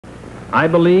I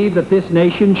believe that this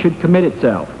nation should commit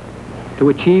itself to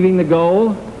achieving the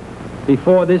goal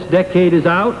before this decade is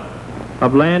out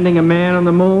of landing a man on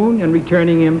the moon and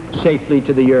returning him safely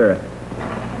to the earth.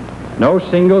 No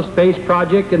single space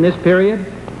project in this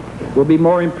period will be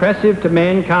more impressive to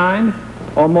mankind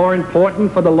or more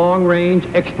important for the long-range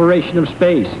exploration of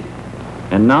space,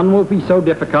 and none will be so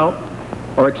difficult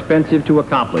or expensive to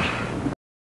accomplish.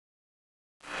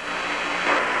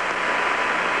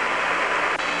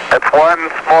 It's one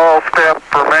small step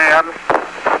for man,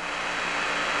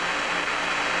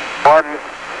 one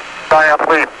giant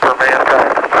leap for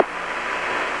mankind.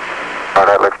 Oh,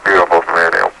 that looks beautiful from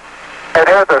here, Neil. It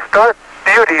has a stark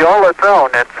beauty all its own.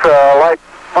 It's like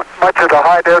much of the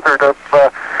high desert of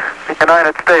the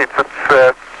United States.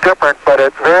 It's different, but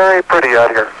it's very pretty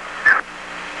out here.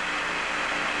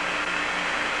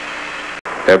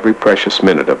 Every precious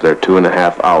minute of their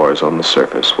 2.5 hours on the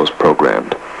surface was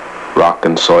programmed. Rock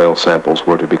and soil samples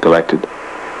were to be collected,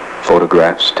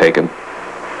 photographs taken,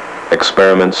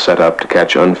 experiments set up to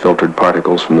catch unfiltered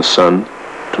particles from the sun,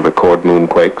 to record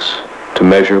moonquakes, to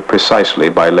measure precisely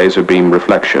by laser beam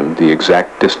reflection the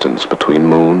exact distance between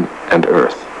moon and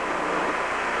earth.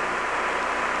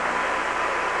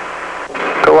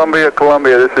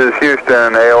 Columbia, this is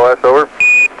Houston, AOS, over.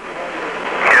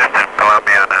 Houston,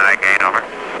 Columbia, Highgate, over.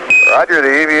 Roger,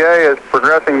 the EVA is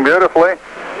progressing beautifully.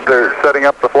 They're setting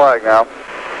up the flag now.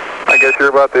 I guess you're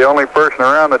about the only person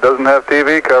around that doesn't have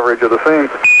TV coverage of the scene.